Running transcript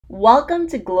Welcome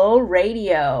to Glow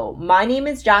Radio. My name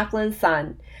is Jacqueline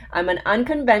Sun. I'm an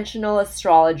unconventional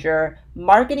astrologer,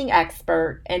 marketing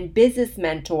expert, and business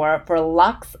mentor for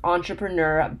Lux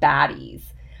Entrepreneur Baddies.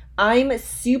 I'm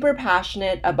super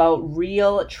passionate about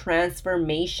real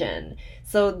transformation.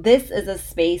 So, this is a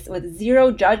space with zero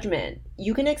judgment.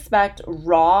 You can expect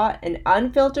raw and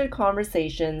unfiltered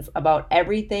conversations about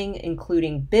everything,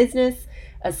 including business,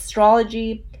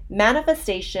 astrology,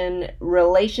 manifestation,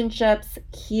 relationships,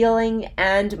 healing,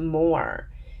 and more.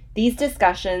 These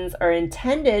discussions are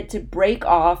intended to break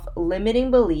off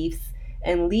limiting beliefs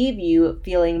and leave you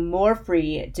feeling more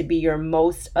free to be your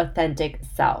most authentic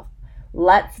self.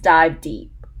 Let's dive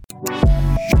deep.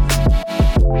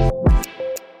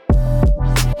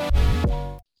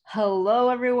 Hello,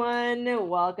 everyone.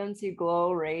 Welcome to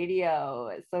Glow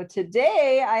Radio. So,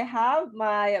 today I have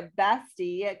my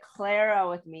bestie, Clara,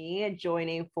 with me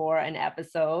joining for an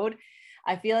episode.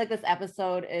 I feel like this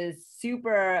episode is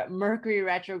super Mercury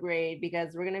retrograde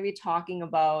because we're going to be talking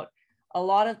about a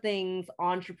lot of things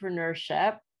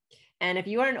entrepreneurship. And if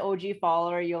you are an OG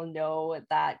follower, you'll know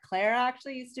that Clara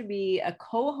actually used to be a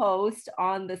co-host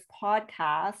on this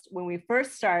podcast when we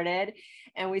first started.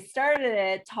 And we started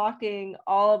it talking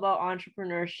all about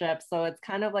entrepreneurship. So it's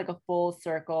kind of like a full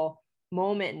circle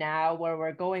moment now where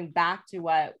we're going back to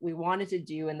what we wanted to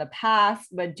do in the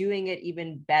past, but doing it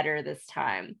even better this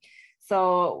time.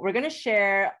 So we're going to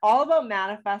share all about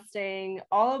manifesting,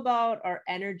 all about our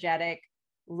energetic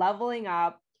leveling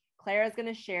up. Clara is going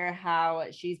to share how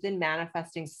she's been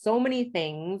manifesting so many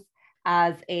things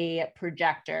as a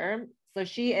projector. So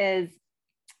she is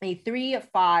a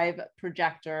 3-5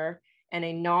 projector and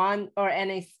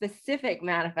a specific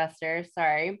manifester,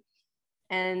 sorry.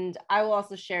 And I will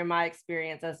also share my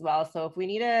experience as well. So if we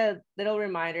need a little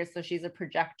reminder, so she's a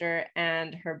projector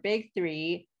and her big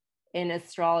three in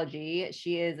astrology,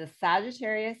 she is a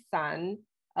Sagittarius sun,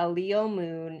 a Leo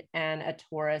moon, and a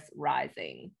Taurus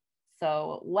rising.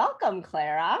 So welcome,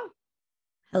 Clara.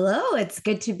 Hello, it's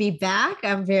good to be back.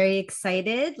 I'm very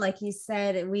excited. Like you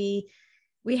said, we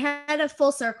had a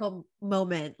full circle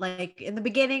moment. Like in the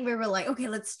beginning, we were like, okay,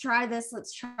 let's try this,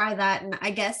 let's try that. And I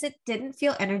guess it didn't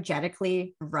feel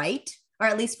energetically right, or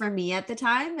at least for me at the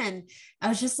time. And I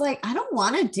was just like, I don't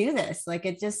want to do this.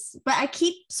 But I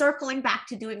keep circling back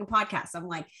to doing a podcast. I'm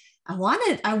like, I want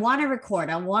to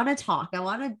record. I want to talk. I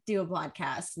want to do a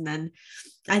podcast. And then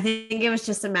I think it was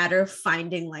just a matter of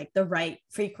finding like the right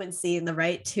frequency and the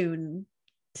right tune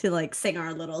to like sing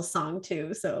our little song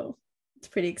too. So it's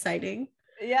pretty exciting.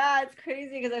 Yeah, it's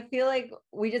crazy because I feel like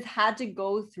we just had to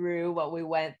go through what we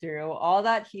went through, all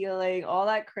that healing, all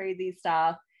that crazy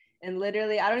stuff. And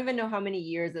literally, I don't even know how many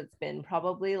years it's been,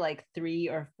 probably like 3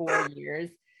 or 4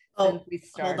 years since we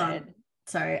started. Hold on.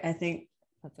 Sorry, I think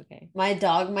that's okay. My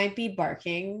dog might be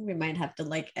barking. We might have to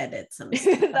like edit some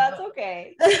stuff. That's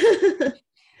okay.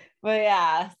 But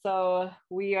yeah, so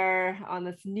we are on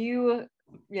this new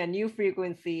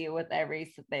frequency with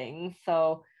everything.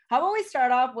 So how about we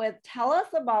start off with, tell us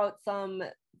about some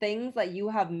things that you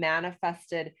have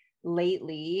manifested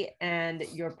lately and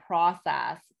your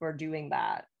process for doing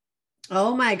that.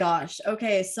 Oh my gosh.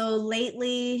 Okay. So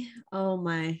lately,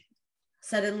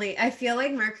 suddenly I feel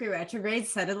like Mercury retrograde,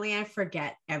 suddenly I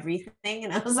forget everything.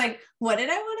 And I was like, what did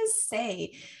I want to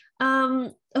say?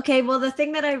 Okay. Well, the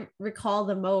thing that I recall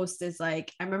the most is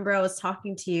like, I remember I was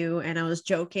talking to you and I was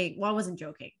joking. Well, I wasn't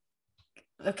joking.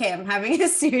 Okay, I'm having a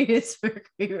serious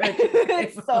Mercury retrograde.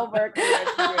 It's so Mercury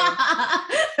retrograde.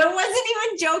 I wasn't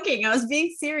even joking. I was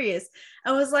being serious.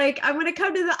 I was like, I'm going to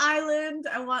come to the island.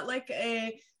 I want like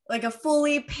a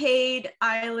fully paid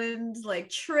island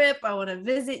like trip. I want to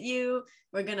visit you.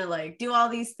 We're going to like do all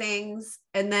these things.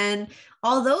 And then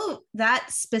although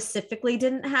that specifically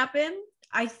didn't happen,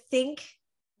 I think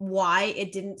why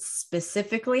it didn't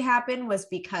specifically happen was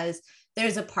because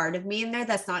there's a part of me in there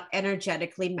that's not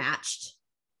energetically matched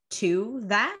to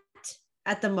that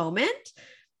at the moment.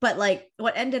 But like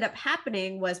what ended up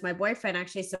happening was my boyfriend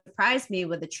actually surprised me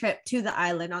with a trip to the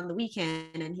island on the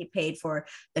weekend, and he paid for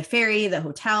the ferry, the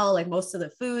hotel, like most of the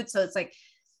food. So it's like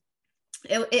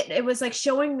it was like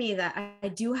showing me that I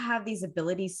do have these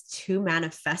abilities to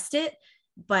manifest it,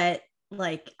 but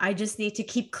like I just need to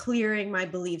keep clearing my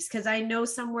beliefs, because I know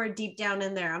somewhere deep down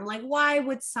in there I'm like, why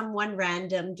would someone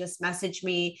random just message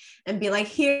me and be like,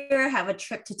 here, have a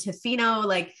trip to Tofino?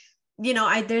 Like, you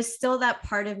know, there's still that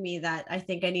part of me that I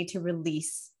think I need to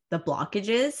release the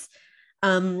blockages.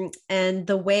 And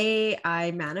the way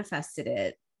I manifested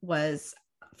it was,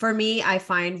 for me, I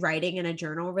find writing in a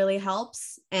journal really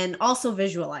helps, and also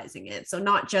visualizing it. So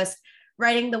not just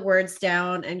writing the words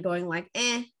down and going like,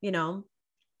 you know,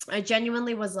 I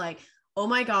genuinely was like, oh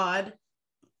my God,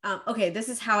 okay, this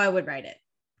is how I would write it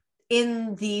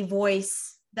in the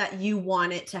voice that you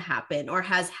want it to happen or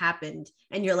has happened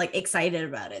and you're like excited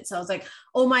about it. So I was like,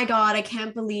 oh my God, I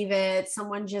can't believe it.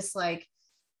 Someone just like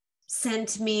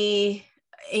sent me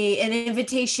an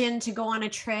invitation to go on a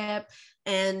trip,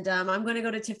 and I'm going to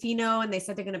go to Tofino, and they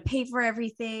said they're going to pay for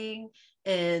everything.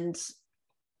 And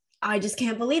I just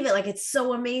can't believe it. Like, it's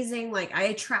so amazing. Like, I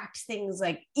attract things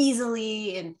like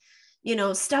easily, and, you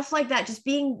know, stuff like that, just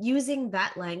using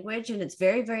that language. And it's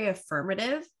very, very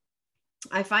affirmative.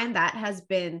 I find that has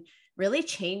been really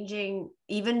changing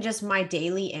even just my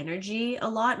daily energy a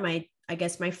lot, I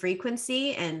guess my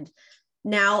frequency. And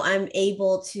now I'm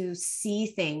able to see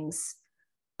things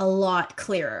a lot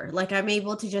clearer. Like, I'm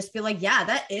able to just be like, yeah,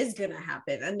 that is going to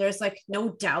happen. And there's like no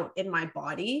doubt in my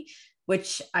body,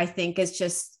 which I think is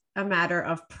just a matter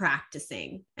of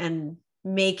practicing and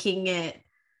making it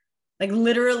like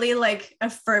literally like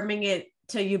affirming it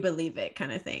till you believe it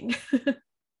kind of thing.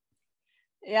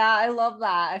 Yeah, I love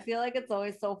that. I feel like it's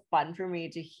always so fun for me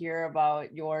to hear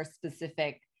about your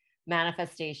specific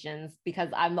manifestations because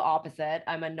I'm the opposite.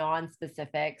 I'm a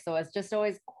non-specific. So it's just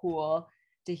always cool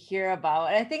to hear about.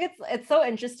 And I think it's so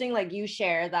interesting, like you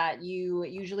share that you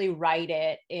usually write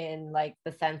it in like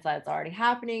the sense that it's already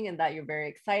happening and that you're very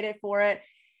excited for it.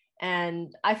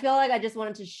 And I feel like I just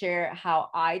wanted to share how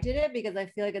I did it because I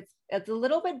feel like it's a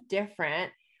little bit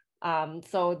different.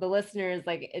 So the listeners,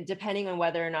 like depending on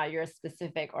whether or not you're a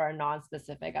specific or a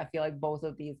non-specific, I feel like both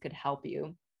of these could help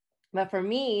you. But for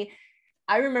me,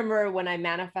 I remember when I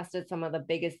manifested some of the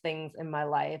biggest things in my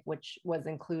life, which was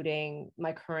including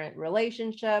my current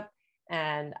relationship.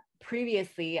 And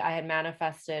previously, I had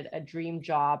manifested a dream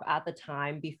job at the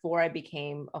time before I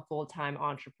became a full-time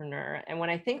entrepreneur. And when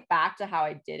I think back to how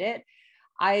I did it,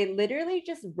 I literally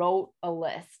just wrote a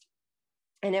list.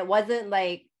 And it wasn't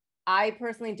like, I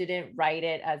personally didn't write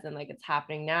it as in like it's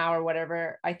happening now or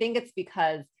whatever. I think it's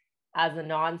because as a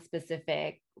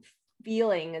non-specific,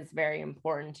 feeling is very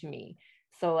important to me.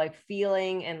 So like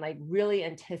feeling and like really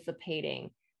anticipating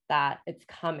that it's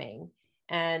coming.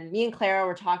 And me and Clara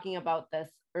were talking about this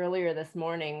earlier this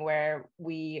morning where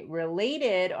we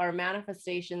related our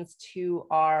manifestations to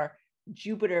our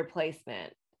Jupiter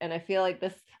placement. And I feel like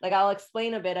this, like I'll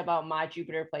explain a bit about my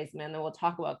Jupiter placement and then we'll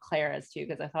talk about Clara's too,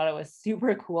 because I thought it was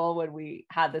super cool when we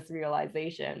had this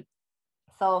realization.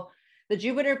 So the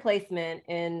Jupiter placement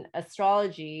in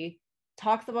astrology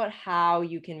talks about how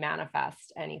you can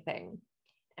manifest anything.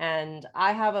 And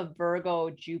I have a Virgo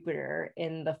Jupiter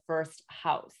in the first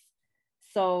house.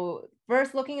 So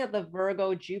first looking at the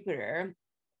Virgo Jupiter,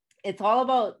 it's all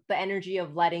about the energy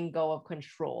of letting go of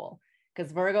control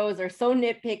because Virgos are so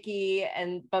nitpicky.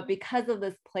 But because of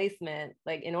this placement,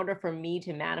 like in order for me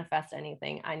to manifest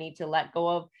anything, I need to let go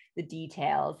of the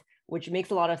details, which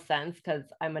makes a lot of sense because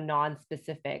I'm a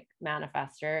non-specific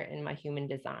manifester in my human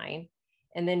design.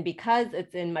 And then because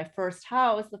it's in my first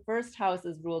house, the first house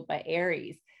is ruled by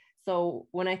Aries. So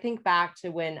when I think back to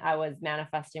when I was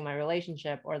manifesting my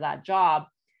relationship or that job,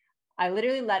 I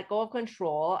literally let go of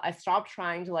control. I stopped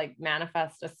trying to like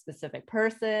manifest a specific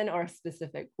person or a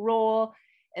specific role.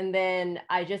 And then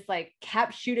I just like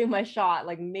kept shooting my shot,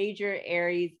 like major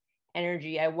Aries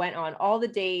energy. I went on all the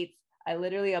dates. I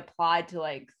literally applied to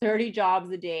like 30 jobs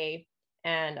a day.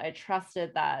 And I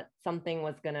trusted that something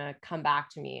was going to come back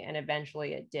to me. And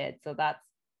eventually it did. So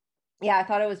yeah, I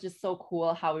thought it was just so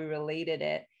cool how we related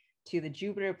it to the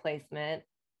Jupiter placement.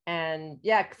 And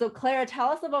yeah, so Clara, tell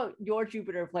us about your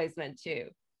Jupiter placement too.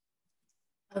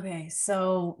 Okay,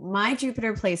 so my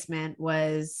Jupiter placement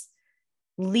was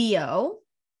Leo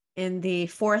in the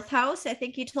fourth house, I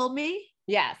think you told me.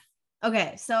 Yes.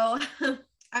 Okay, so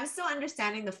I'm still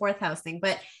understanding the fourth house thing,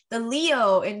 but the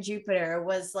Leo in Jupiter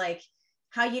was like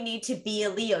how you need to be a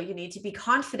Leo. You need to be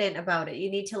confident about it. You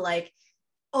need to like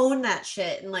own that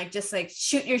shit and like just like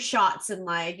shoot your shots and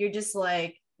like you're just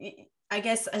like, I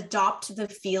guess, adopt the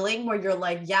feeling where you're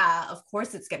like, yeah, of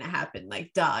course it's going to happen.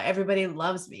 Like, duh, everybody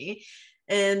loves me.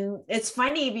 And it's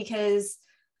funny because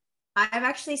I've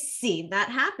actually seen that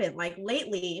happen. Like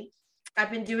lately,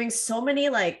 I've been doing so many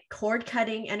like cord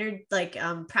cutting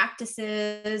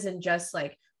practices and just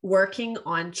like working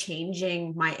on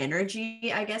changing my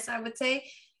energy, I guess I would say,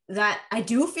 that I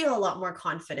do feel a lot more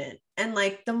confident. And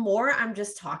like the more I'm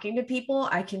just talking to people,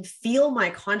 I can feel my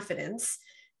confidence.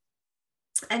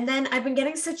 And then I've been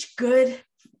getting such good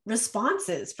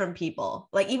responses from people.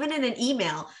 Like even in an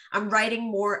email, I'm writing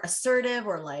more assertive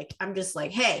or like, I'm just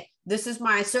like, hey, this is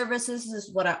my services. This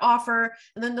is what I offer.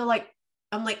 And then they're like,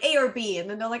 I'm like A or B. And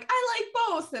then they're like, I like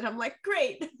both. And I'm like,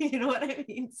 great. You know what I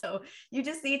mean? So you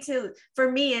just need to,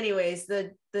 for me anyways,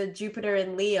 the Jupiter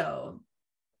in Leo,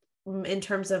 in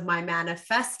terms of my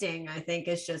manifesting, I think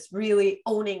is just really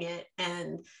owning it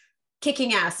and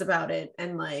kicking ass about it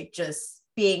and like just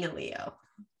being a Leo.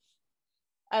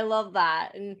 I love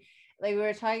that. And like we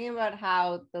were talking about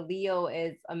how the Leo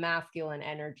is a masculine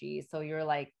energy. So you're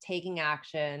like taking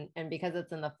action. And because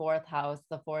it's in the fourth house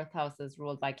is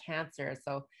ruled by Cancer.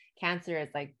 So Cancer is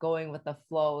like going with the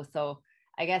flow. So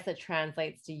I guess it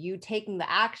translates to you taking the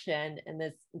action and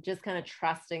this just kind of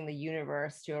trusting the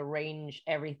universe to arrange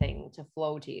everything to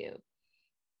flow to you.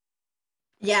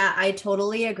 Yeah, I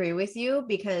totally agree with you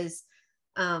because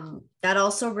that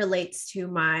also relates to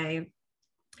my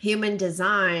human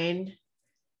design.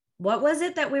 What was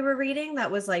it that we were reading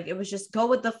that was like, it was just go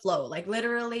with the flow, like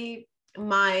literally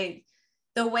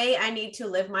the way I need to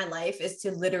live my life is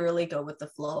to literally go with the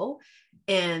flow.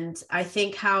 And I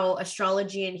think how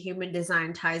astrology and human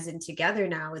design ties in together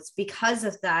now, it's because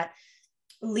of that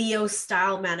Leo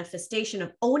style manifestation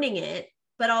of owning it,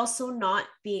 but also not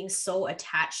being so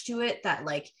attached to it that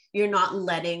like you're not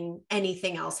letting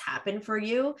anything else happen for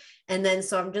you. And then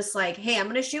so I'm just like, hey, I'm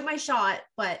going to shoot my shot,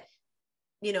 but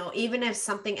you know, even if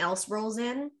something else rolls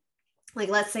in, like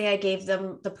let's say I gave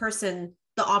the person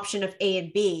the option of A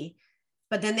and B,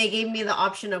 but then they gave me the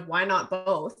option of why not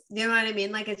both? You know what I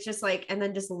mean? Like it's just like, and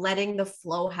then just letting the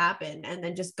flow happen and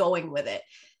then just going with it.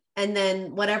 And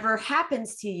then whatever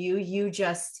happens to you, you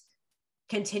just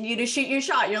continue to shoot your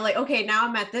shot. You're like, okay, now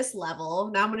I'm at this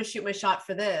level. Now I'm going to shoot my shot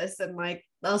for this. And like,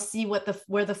 I'll see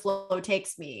where the flow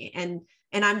takes me. And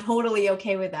I'm totally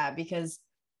okay with that because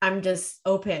I'm just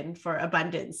open for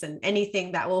abundance and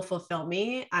anything that will fulfill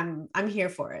me. I'm here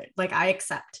for it. Like I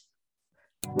accept.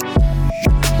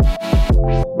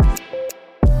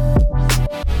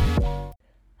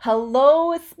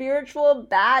 Hello, spiritual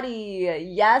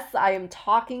baddie. Yes, I am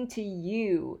talking to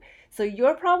you. So,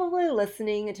 you're probably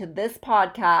listening to this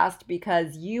podcast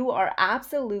because you are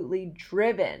absolutely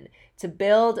driven to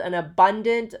build an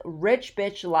abundant, rich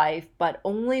bitch life, but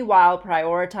only while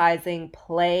prioritizing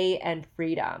play and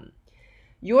freedom.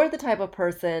 You're the type of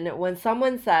person when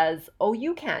someone says, "Oh,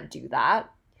 you can't do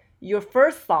that," your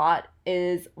first thought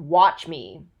is, "Watch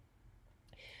me."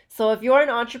 So, if you're an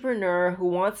entrepreneur who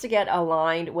wants to get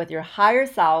aligned with your higher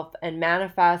self and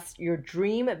manifest your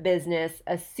dream business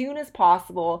as soon as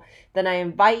possible, then I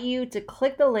invite you to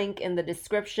click the link in the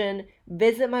description,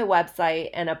 visit my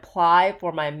website, and apply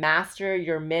for my Master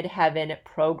Your Midheaven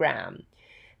program.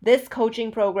 This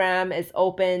coaching program is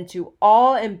open to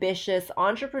all ambitious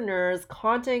entrepreneurs,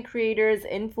 content creators,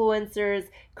 influencers,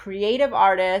 creative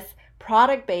artists,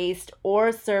 product-based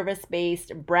or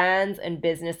service-based brands and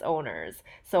business owners.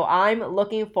 So I'm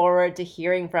looking forward to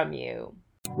hearing from you.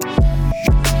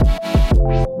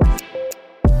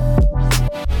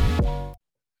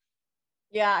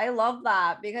 Yeah, I love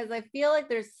that because I feel like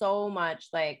there's so much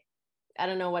like, I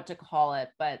don't know what to call it,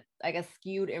 but I guess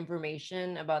skewed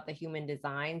information about the human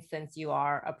design since you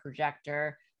are a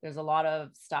projector. There's a lot of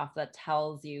stuff that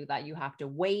tells you that you have to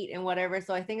wait and whatever.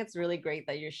 So I think it's really great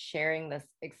that you're sharing this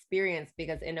experience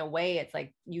because in a way it's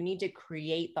like you need to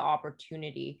create the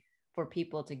opportunity for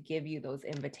people to give you those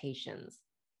invitations.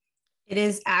 It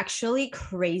is actually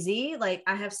crazy. Like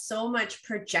I have so much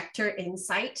projector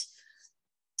insight.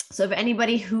 So if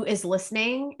anybody who is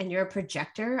listening and you're a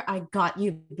projector, I got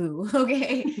you, boo.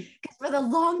 Okay. Because for the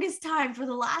longest time, for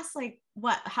the last like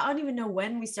I don't even know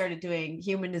when we started doing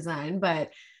human design, but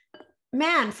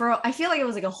man, I feel like it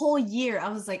was like a whole year. I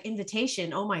was like,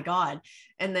 invitation, oh my God.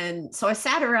 And then so I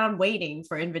sat around waiting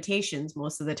for invitations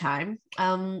most of the time.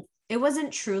 It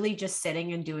wasn't truly just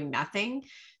sitting and doing nothing,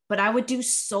 but I would do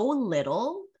so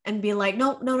little and be like,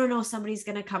 no, somebody's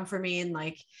gonna come for me and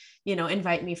like, you know,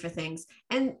 invite me for things.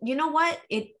 And you know what?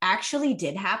 It actually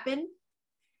did happen.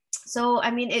 So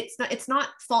I mean, it's not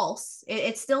false.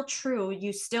 It's still true.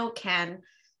 You still can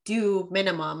do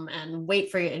minimum and wait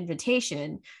for your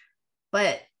invitation.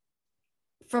 But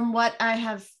from what I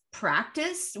have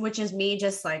practiced, which is me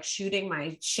just like shooting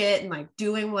my shit and like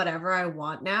doing whatever I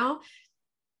want now,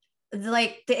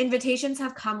 like the invitations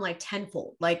have come like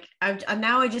tenfold. Like I'm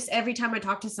now, I just, every time I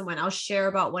talk to someone, I'll share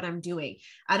about what I'm doing.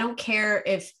 I don't care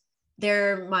if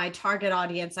they're my target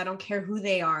audience. I don't care who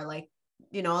they are. Like,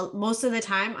 you know, most of the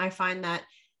time I find that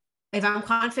if I'm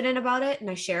confident about it and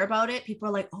I share about it, people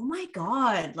are like, oh my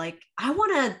God, like I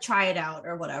want to try it out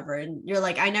or whatever. And you're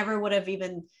like, I never would have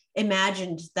even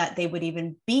imagined that they would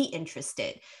even be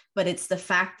interested. But it's the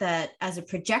fact that as a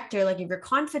projector, like if you're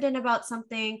confident about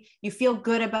something, you feel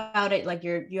good about it, like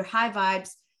your high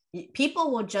vibes,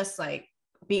 people will just like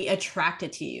be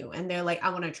attracted to you. And they're like,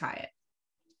 I want to try it.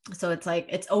 So it's like,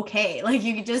 it's okay. Like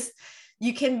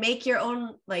you can make your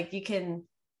own, like you can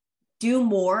do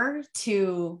more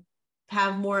to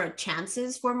have more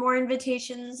chances for more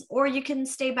invitations, or you can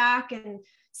stay back and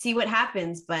see what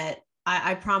happens. But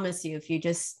I promise you, if you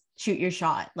just shoot your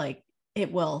shot, like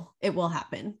it will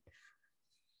happen.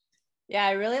 Yeah,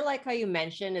 I really like how you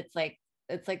mentioned it's like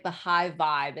the high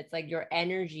vibe. It's like your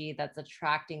energy that's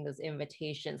attracting those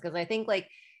invitations. Because I think like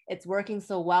it's working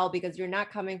so well because you're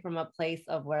not coming from a place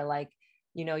of where like,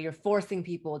 you know, you're forcing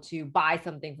people to buy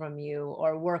something from you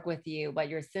or work with you, but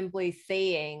you're simply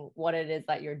saying what it is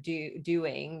that you're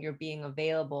doing. You're being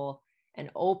available and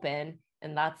open.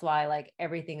 And that's why like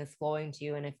everything is flowing to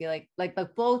you. And I feel like the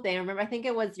flow thing, I remember, I think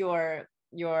it was your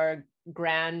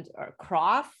grand or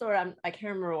cross, or I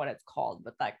can't remember what it's called,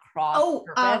 but that cross.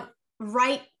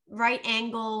 Right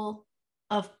angle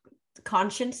of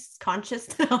conscious.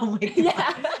 Oh my god.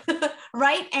 Yeah.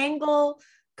 Right angle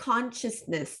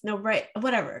consciousness. No, right,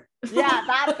 whatever. Yeah,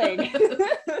 that thing.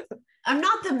 I'm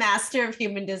not the master of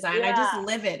human design. Yeah. I just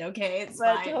live it. Okay, it's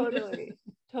but fine.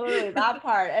 totally that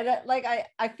part. And like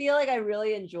I feel like I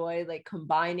really enjoy like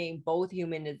combining both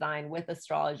human design with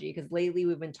astrology, because lately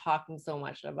we've been talking so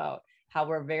much about how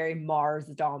we're very Mars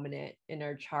dominant in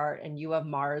our chart, and you have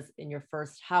Mars in your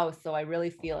first house. So I really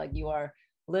feel like you are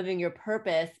living your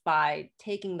purpose by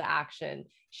taking the action,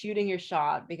 shooting your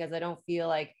shot, because I don't feel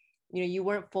like, you know, you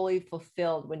weren't fully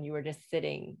fulfilled when you were just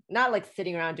sitting, not like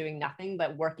sitting around doing nothing,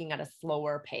 but working at a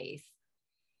slower pace.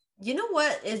 You know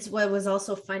what was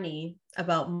also funny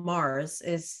about Mars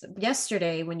is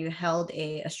yesterday when you held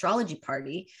a astrology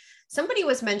party, somebody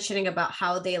was mentioning about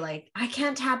how they like, I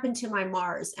can't tap into my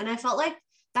Mars. And I felt like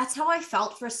that's how I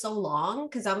felt for so long.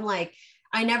 Cause I'm like,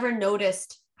 I never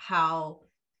noticed how,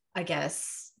 I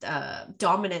guess,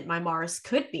 dominant my Mars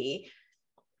could be.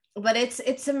 But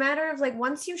it's a matter of like,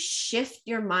 once you shift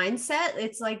your mindset,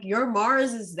 it's like your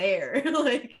Mars is there.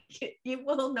 Like you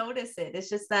will notice it. It's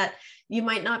just that you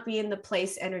might not be in the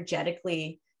place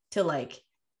energetically to like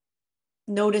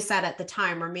notice that at the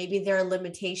time, or maybe there are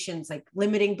limitations, like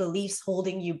limiting beliefs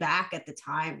holding you back at the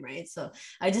time, right? So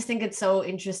I just think it's so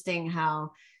interesting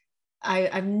how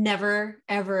I've never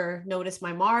ever noticed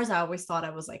my Mars. I always thought I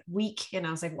was like weak, and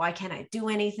I was like, why can't I do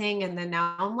anything? And then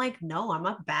now I'm like, no, I'm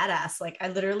a badass. Like I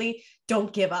literally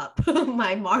don't give up.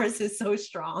 My Mars is so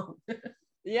strong.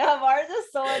 Yeah, Mars is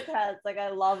so intense. Like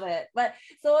I love it. But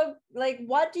so like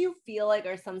what do you feel like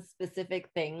are some specific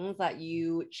things that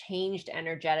you changed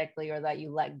energetically or that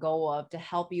you let go of to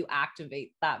help you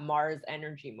activate that Mars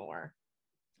energy more?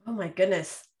 Oh my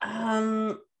goodness.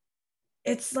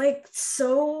 It's like,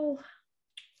 so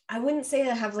I wouldn't say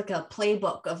I have like a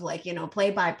playbook of like, you know,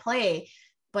 play by play,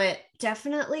 but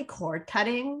definitely cord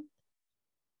cutting.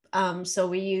 So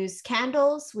we use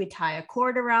candles, we tie a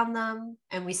cord around them,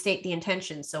 and we state the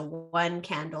intention. So one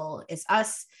candle is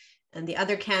us, and the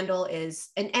other candle is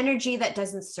an energy that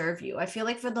doesn't serve you. I feel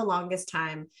like for the longest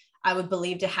time, I would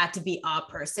believe it had to be a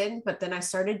person, but then I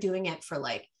started doing it for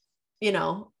like, you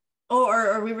know,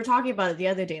 or we were talking about it the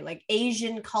other day, like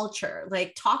Asian culture,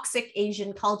 like toxic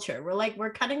Asian culture.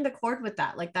 We're cutting the cord with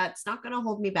that. Like that's not going to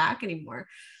hold me back anymore.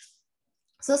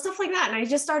 So stuff like that. And I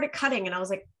just started cutting, and I was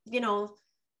like, you know,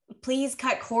 please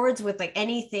cut cords with like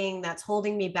anything that's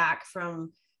holding me back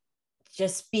from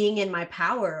just being in my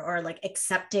power, or like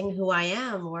accepting who I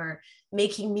am, or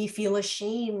making me feel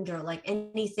ashamed, or like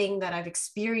anything that I've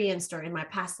experienced or in my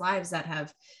past lives that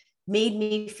have made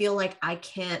me feel like I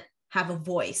can't have a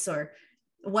voice, or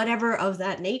whatever of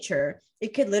that nature.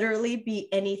 It could literally be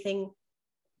anything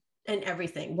and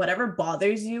everything. Whatever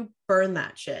bothers you, burn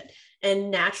that shit.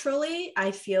 And naturally,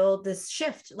 I feel this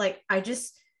shift. Like I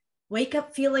just wake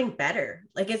up feeling better.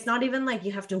 Like it's not even like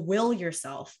you have to will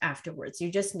yourself afterwards. You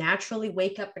just naturally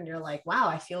wake up and you're like, wow,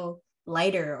 I feel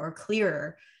lighter or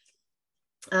clearer.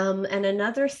 And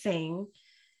another thing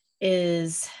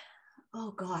is,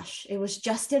 oh gosh, it was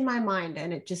just in my mind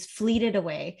and it just fleeted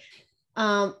away.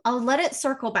 I'll let it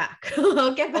circle back.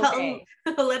 Okay.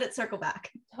 I'll let it circle back.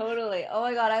 Totally. Oh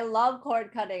my God, I love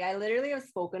cord cutting. I literally have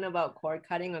spoken about cord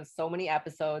cutting on so many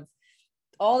episodes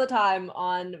all the time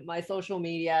on my social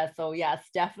media. So yes,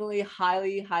 definitely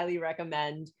highly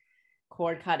recommend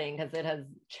cord cutting because it has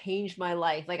changed my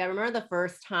life. Like I remember the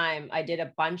first time I did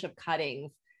a bunch of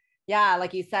cuttings. Yeah,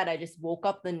 like you said, I just woke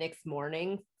up the next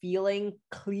morning feeling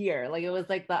clear. Like it was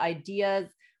like the ideas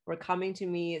were coming to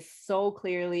me so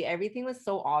clearly. Everything was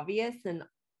so obvious, and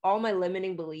all my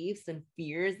limiting beliefs and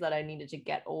fears that I needed to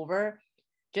get over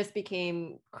just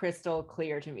became crystal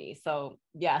clear to me. So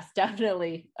yes,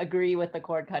 definitely agree with the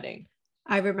cord cutting.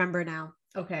 I remember now.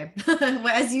 Okay.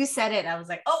 As you said it, I was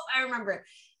like, oh, I remember.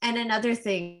 And another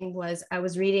thing was I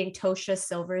was reading Tosha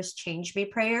Silver's Change Me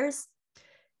Prayers.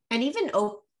 And even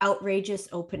outrageous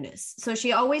openness. So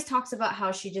she always talks about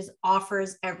how she just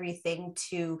offers everything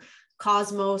to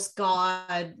cosmos,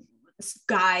 God,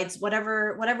 guides,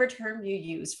 whatever term you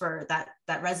use for that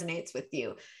resonates with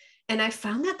you. And I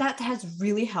found that has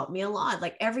really helped me a lot.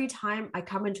 Like every time I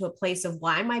come into a place of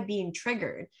why am I being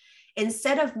triggered,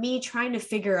 instead of me trying to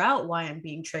figure out why I'm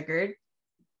being triggered,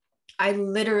 I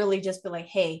literally just be like,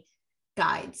 hey,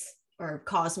 guides or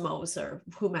cosmos or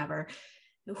whoever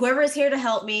is here to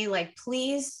help me, like,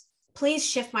 please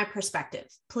shift my perspective.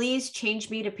 Please change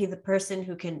me to be the person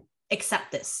who can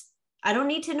accept this. I don't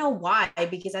need to know why,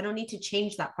 because I don't need to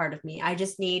change that part of me. I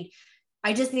just need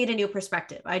a new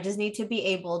perspective. I just need to be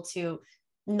able to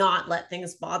not let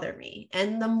things bother me.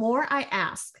 And the more I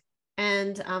ask,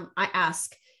 and I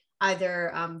ask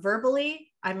either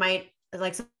verbally, I might,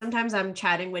 like, sometimes I'm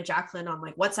chatting with Jacqueline on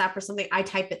like WhatsApp or something, I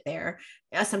type it there.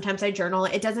 Sometimes I journal.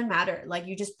 It doesn't matter. Like,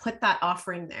 you just put that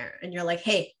offering there and you're like,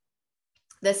 hey,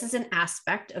 this is an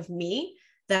aspect of me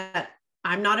that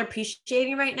I'm not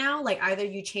appreciating right now. Like, either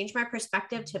you change my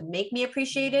perspective to make me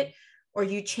appreciate it, or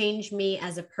you change me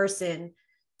as a person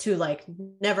to like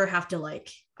never have to like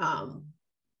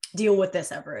deal with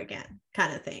this ever again,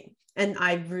 kind of thing. And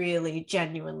I really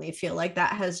genuinely feel like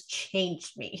that has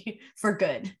changed me for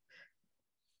good.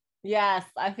 Yes,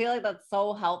 I feel like that's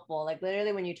so helpful. Like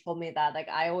literally when you told me that, like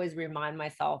I always remind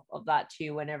myself of that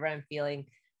too whenever I'm feeling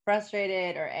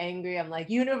frustrated or angry. I'm like,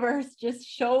 universe, just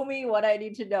show me what I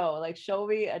need to know. Like show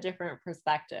me a different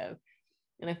perspective.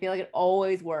 And I feel like it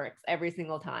always works every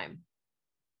single time.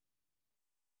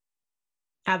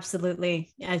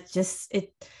 Absolutely. Yeah,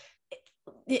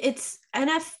 it's, and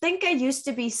I think I used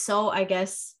to be so, I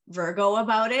guess, Virgo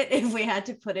about it, if we had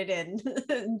to put it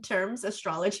in terms,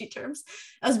 astrology terms.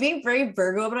 I was being very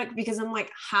Virgo about it because I'm like,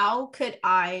 how could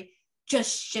I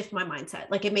just shift my mindset?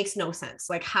 Like, it makes no sense.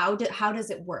 Like, how does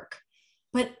it work?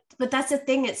 But that's the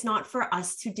thing. It's not for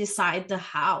us to decide the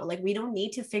how. Like, we don't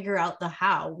need to figure out the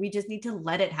how. We just need to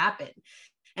let it happen.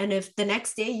 And if the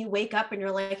next day you wake up and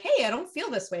you're like, hey, I don't feel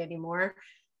this way anymore,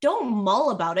 don't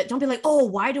mull about it. Don't be like, oh,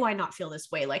 why do I not feel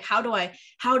this way? Like, how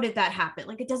did that happen?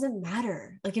 Like, it doesn't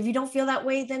matter. Like, if you don't feel that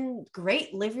way, then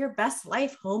great, live your best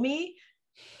life, homie.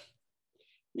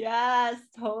 Yes,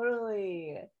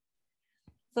 totally.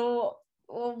 So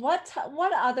what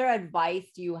other advice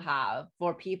do you have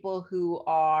for people who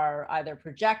are either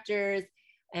projectors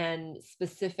and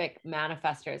specific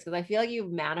manifestors? Because I feel like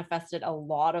you've manifested a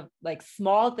lot of like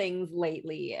small things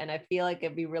lately, and I feel like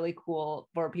it'd be really cool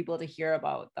for people to hear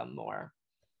about them more.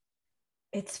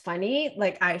 It's funny,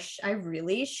 like I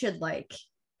really should like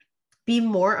be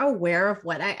more aware of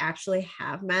what I actually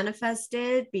have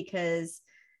manifested, because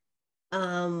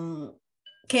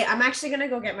okay, I'm actually gonna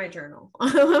go get my journal.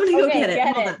 I'm gonna go get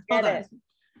it. Hold on.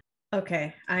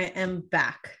 Okay, I am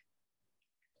back.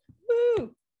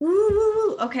 Woo!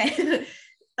 Woo! Okay.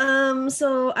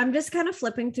 So I'm just kind of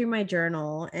flipping through my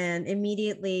journal, and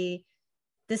immediately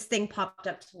this thing popped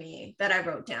up to me that I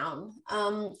wrote down.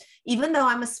 Even though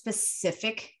I'm a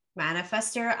specific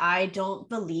manifester, I don't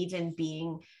believe in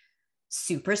being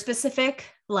super specific.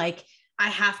 Like, I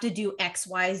have to do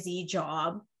XYZ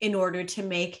job in order to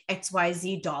make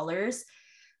XYZ dollars,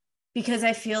 because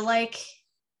I feel like,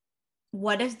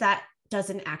 what if that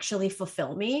doesn't actually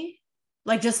fulfill me?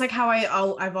 Like, just like how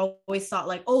I've always thought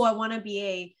like, oh, I want to be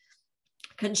a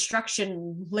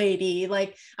construction lady.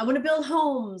 Like, I want to build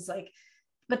homes. Like,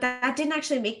 but that didn't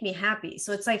actually make me happy.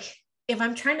 So it's like, if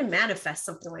I'm trying to manifest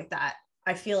something like that,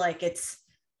 I feel like it's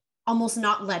almost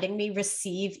not letting me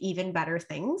receive even better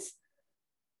things.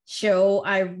 So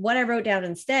what I wrote down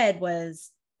instead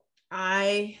was,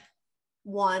 I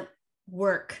want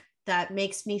work that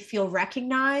makes me feel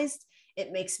recognized.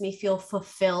 It makes me feel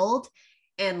fulfilled,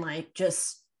 and like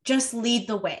just lead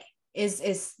the way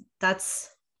is that's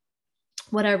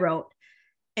what I wrote.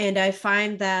 And I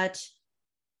find that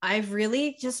I've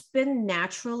really just been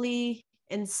naturally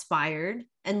inspired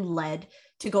and led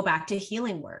to go back to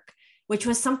healing work, which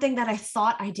was something that I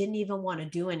thought I didn't even want to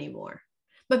do anymore.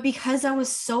 But because I was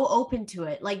so open to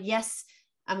it, like, yes,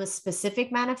 I'm a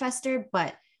specific manifester,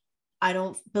 but I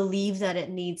don't believe that it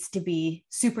needs to be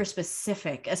super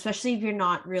specific, especially if you're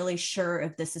not really sure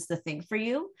if this is the thing for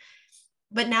you.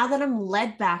 But now that I'm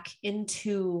led back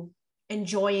into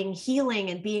enjoying healing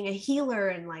and being a healer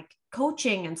and like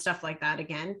coaching and stuff like that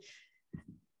again,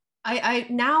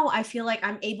 I feel like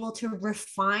I'm able to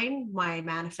refine my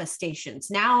manifestations.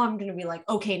 Now I'm going to be like,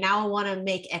 okay, now I want to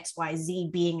make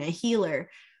XYZ being a healer.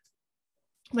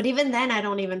 But even then, I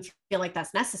don't even feel like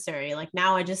that's necessary. Like,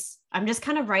 now I'm just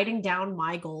kind of writing down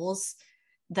my goals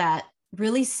that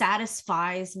really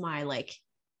satisfies my like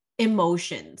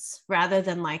emotions, rather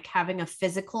than like having a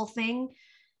physical thing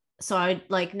so I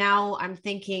like now I'm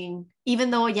thinking,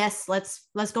 even though, yes,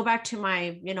 let's go back to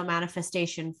my,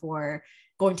 manifestation for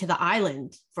going to the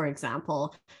island, for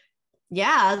example.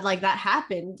 Yeah, like that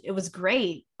happened. It was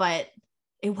great, but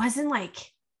it wasn't like,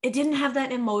 it didn't have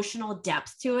that emotional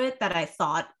depth to it that I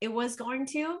thought it was going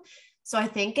to. So I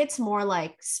think it's more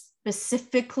like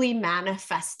specifically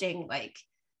manifesting like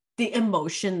the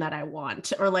emotion that I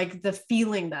want, or like the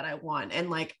feeling that I want.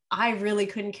 And like, I really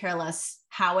couldn't care less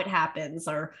how it happens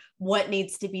or what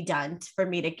needs to be done for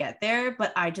me to get there.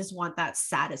 But I just want that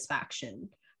satisfaction.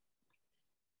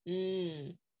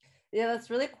 Mm. Yeah, that's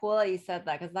really cool that you said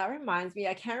that, because that reminds me,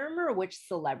 I can't remember which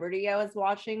celebrity I was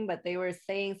watching, but they were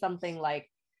saying something like,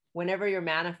 whenever you're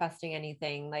manifesting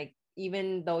anything, like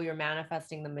even though you're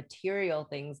manifesting the material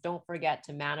things, don't forget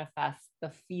to manifest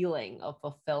the feeling of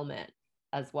fulfillment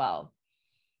as well.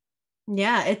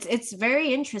 Yeah, it's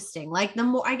very interesting. Like the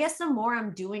more, I guess, the more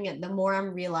I'm doing it, the more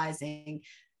I'm realizing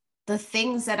the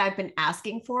things that I've been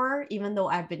asking for, even though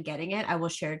I've been getting it. I will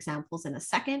share examples in a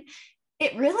second.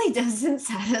 It really doesn't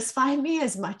satisfy me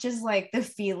as much as like the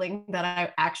feeling that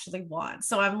I actually want.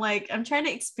 So I'm like, I'm trying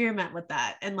to experiment with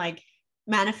that and like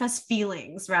manifest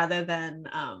feelings rather than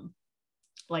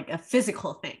like a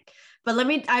physical thing. But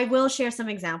I will share some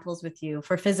examples with you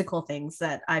for physical things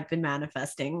that I've been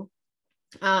manifesting.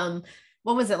 What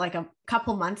was it, like a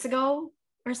couple months ago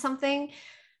or something?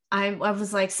 I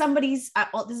was like, this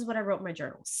is what I wrote in my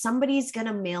journal. Somebody's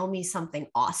gonna mail me something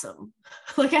awesome.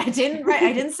 Like I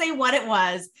didn't say what it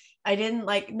was. I didn't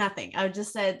like nothing. I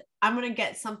just said, I'm gonna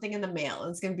get something in the mail.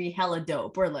 It's gonna be hella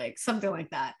dope, or like something like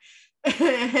that.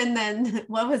 And then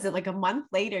what was it? Like a month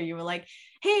later, you were like,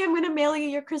 hey, I'm gonna mail you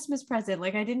your Christmas present.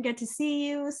 Like I didn't get to see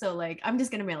you. So like I'm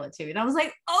just gonna mail it to you. And I was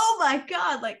like, oh my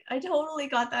God, like I totally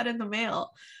got that in the mail.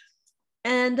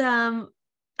 And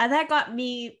that got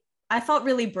me, I felt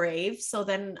really brave. So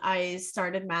then I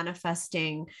started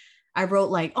manifesting. I wrote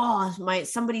like, oh,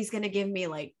 somebody's gonna give me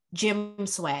like gym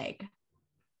swag.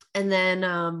 And then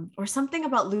or something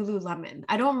about Lululemon.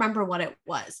 I don't remember what it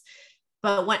was.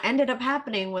 But what ended up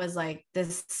happening was like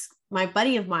this, my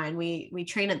buddy of mine, we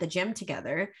train at the gym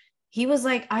together. He was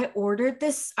like, I ordered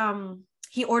this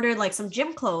he ordered like some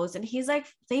gym clothes, and he's like,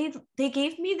 they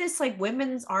gave me this like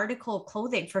women's article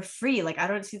clothing for free. Like I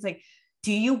don't, he's like,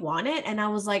 do you want it? And I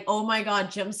was like, oh my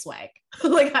God, gym swag.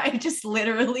 Like I just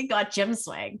literally got gym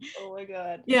swag. Oh my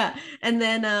God. Yeah. And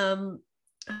then oh,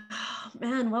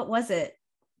 man, what was it?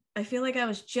 I feel like I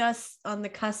was just on the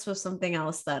cusp of something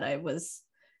else that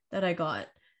I got.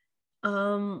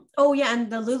 Oh yeah,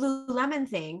 and the Lululemon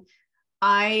thing,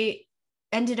 I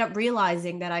ended up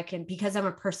realizing that I can, because I'm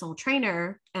a personal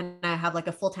trainer and I have like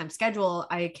a full-time schedule,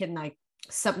 I can like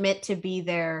submit to be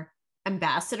their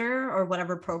ambassador or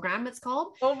whatever program it's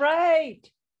called. Oh, right.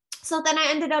 So then I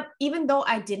ended up, even though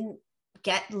I didn't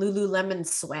get Lululemon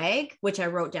swag, which I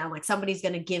wrote down, like somebody's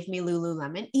going to give me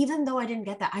Lululemon, even though I didn't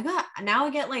get that, I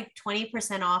get like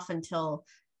 20% off until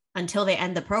they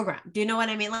end the program. Do you know what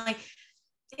I mean? Like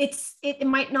it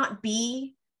might not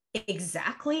be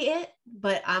exactly it,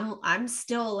 but I'm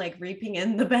still like reaping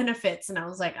in the benefits. And I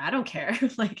was like, I don't care.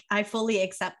 Like I fully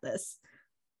accept this.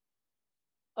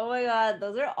 Oh my God,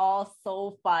 those are all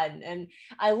so fun. And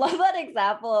I love that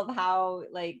example of how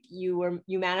like you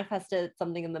manifested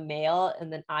something in the mail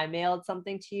and then I mailed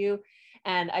something to you.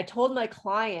 And I told my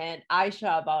client,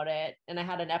 Aisha, about it. And I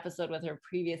had an episode with her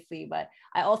previously, but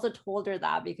I also told her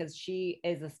that because she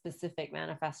is a specific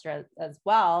manifestor as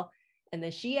well. And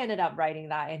then she ended up writing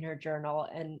that in her journal.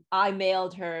 And I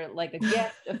mailed her like a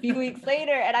gift a few weeks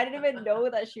later. And I didn't even know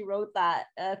that she wrote that.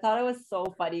 And I thought it was so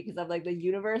funny because I'm like, the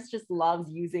universe just loves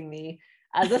using me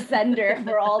as a sender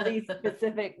for all these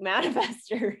specific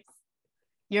manifestors.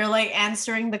 You're like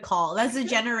answering the call. That's the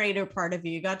generator part of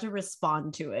you. You got to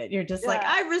respond to it. You're just like,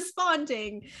 I'm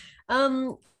responding.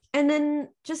 And then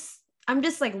I'm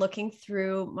just like looking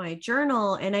through my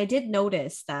journal, and I did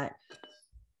notice that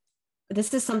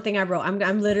this is something I wrote.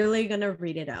 I'm literally going to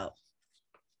read it out.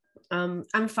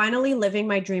 I'm finally living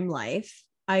my dream life.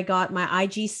 I got my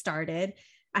IG started.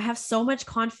 I have so much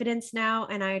confidence now,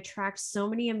 and I attract so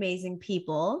many amazing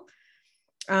people.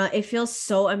 It feels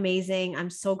so amazing. I'm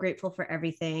so grateful for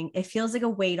everything. It feels like a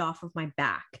weight off of my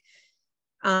back.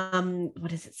 What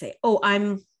does it say? Oh,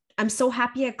 I'm so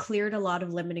happy I cleared a lot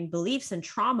of limiting beliefs and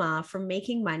trauma from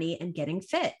making money and getting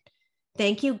fit.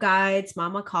 Thank you, guides,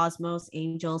 Mama Cosmos,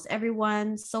 angels,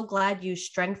 everyone. So glad you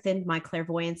strengthened my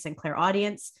clairvoyance and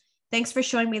clairaudience. Thanks for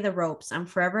showing me the ropes. I'm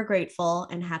forever grateful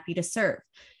and happy to serve.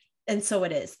 And so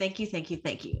it is. Thank you, thank you,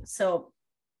 thank you. So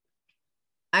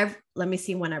let me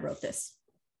see when I wrote this.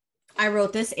 I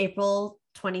wrote this April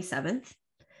 27th.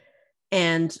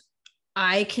 And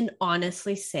I can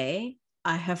honestly say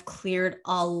I have cleared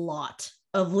a lot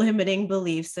of limiting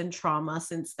beliefs and trauma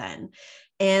since then.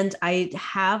 And I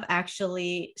have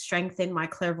actually strengthened my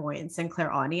clairvoyance and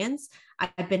clairaudience.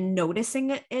 I've been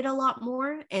noticing it a lot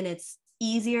more, and it's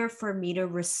easier for me to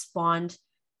respond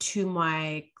to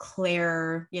my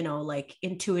clair, like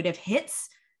intuitive hits.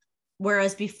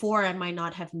 Whereas before, I might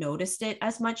not have noticed it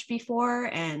as much before.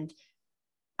 And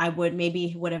I would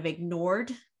have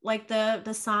ignored like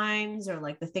the signs or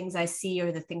like the things I see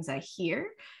or the things I hear.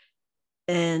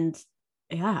 And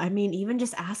yeah, I mean, even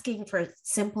just asking for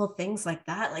simple things like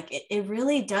that, like it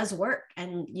really does work.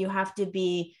 And you have to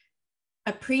be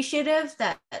appreciative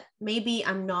that maybe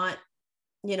I'm not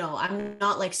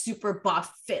like super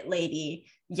buff fit lady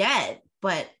yet,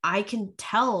 but I can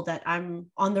tell that I'm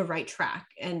on the right track.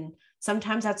 And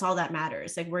sometimes that's all that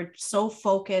matters. Like we're so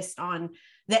focused on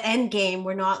the end game,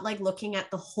 we're not like looking at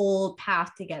the whole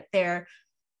path to get there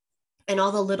and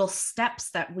all the little steps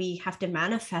that we have to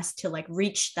manifest to like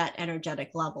reach that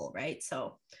energetic level, right?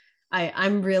 So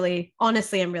I'm really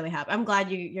happy. I'm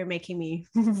glad you're making me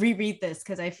reread this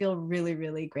because I feel really,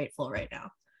 really grateful right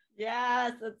now.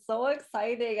 Yes, it's so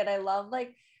exciting. And I love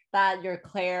like that your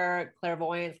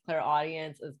clairvoyance,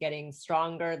 clairaudience is getting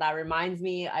stronger. That reminds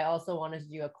me, I also wanted to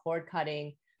do a cord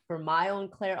cutting for my own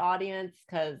clairaudience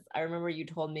because I remember you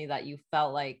told me that you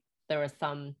felt like there was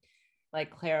some like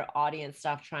clairaudience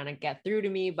stuff trying to get through to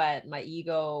me, but my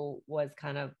ego was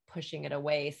kind of pushing it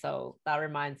away. So that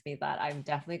reminds me that I'm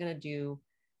definitely going to do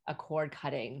a cord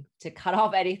cutting to cut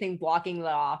off anything blocking it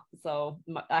off so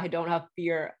I don't have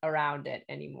fear around it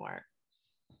anymore.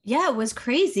 Yeah, it was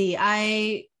crazy.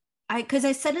 Because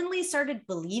I suddenly started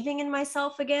believing in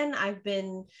myself again. I've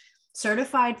been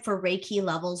certified for Reiki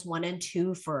levels 1 and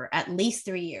 2 for at least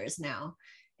 3 years now.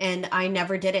 And I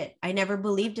never did it. I never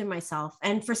believed in myself.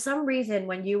 And for some reason,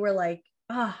 when you were like,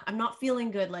 I'm not feeling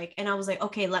good, like, and I was like,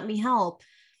 okay, let me help.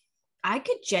 I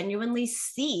could genuinely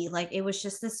see like it was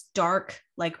just this dark,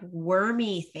 like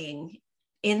wormy thing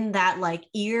in that like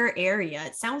ear area.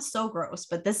 It sounds so gross,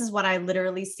 but this is what I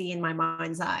literally see in my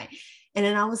mind's eye. And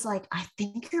then I was like, I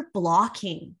think you're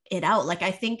blocking it out. Like,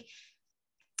 I think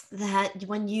that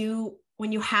when you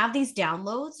have these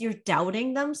downloads, you're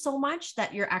doubting them so much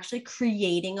that you're actually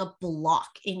creating a block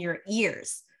in your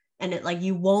ears and it like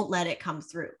you won't let it come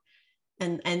through.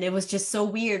 And it was just so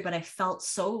weird, but I felt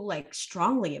so like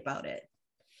strongly about it.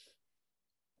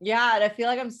 Yeah, and I feel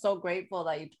like I'm so grateful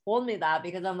that you told me that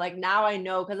because I'm like, now I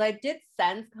know, because I did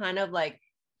sense kind of like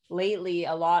lately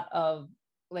a lot of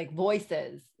like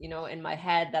voices, in my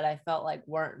head that I felt like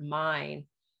weren't mine.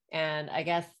 And I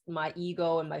guess my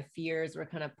ego and my fears were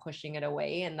kind of pushing it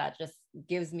away. And that just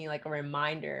gives me like a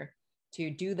reminder to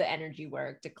do the energy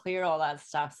work, to clear all that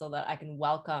stuff so that I can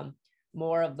welcome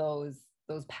more of those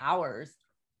powers.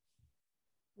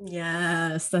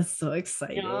 Yes, that's so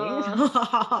exciting.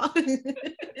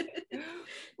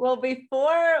 Well,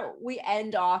 before we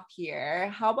end off here,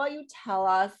 how about you tell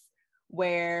us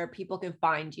where people can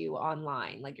find you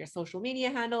online, like your social media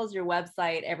handles, your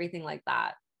website, everything like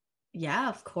that? Yeah,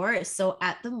 of course. So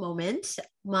at the moment,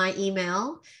 my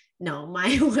website,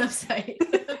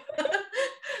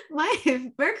 my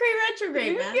Mercury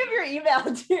retrograde. You give your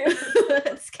email too.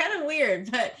 It's kind of weird,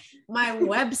 but my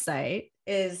website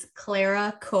is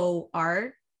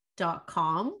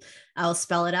claracoart.com. I'll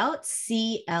spell it out: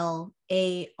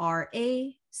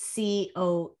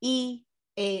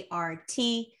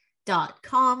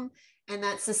 CLARACOEART.com. And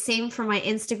that's the same for my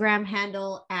Instagram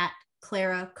handle at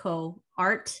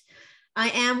claracoart. I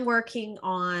am working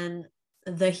on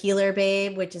the Healer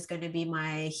Babe, which is going to be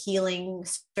my healing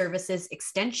services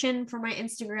extension for my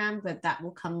Instagram, but that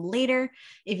will come later.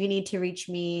 If you need to reach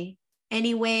me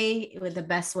anyway, the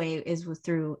best way is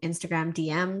through Instagram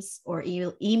DMs or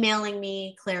emailing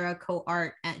me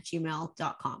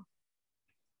claracoart@gmail.com.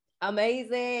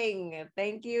 Amazing.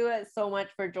 Thank you so much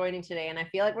for joining today. And I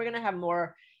feel like we're going to have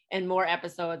more and more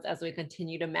episodes as we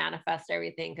continue to manifest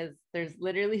everything because there's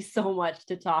literally so much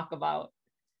to talk about.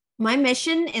 My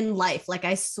mission in life, like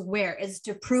I swear, is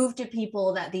to prove to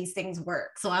people that these things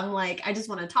work. So I'm like, I just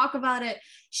want to talk about it,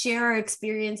 share our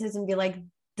experiences and be like,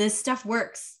 this stuff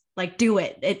works. Like, do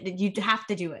it. You have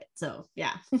to do it. So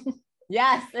yeah.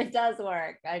 Yes, it does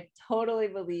work. I totally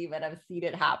believe it. I've seen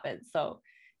it happen. So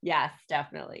yes,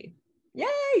 definitely.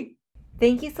 Yay.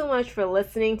 Thank you so much for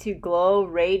listening to Glow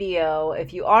Radio.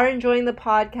 If you are enjoying the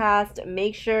podcast,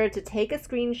 make sure to take a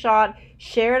screenshot,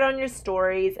 share it on your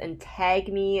stories, and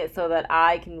tag me so that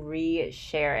I can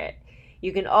re-share it.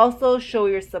 You can also show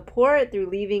your support through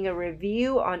leaving a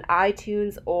review on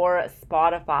iTunes or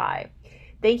Spotify.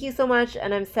 Thank you so much,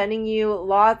 and I'm sending you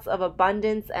lots of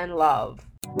abundance and love.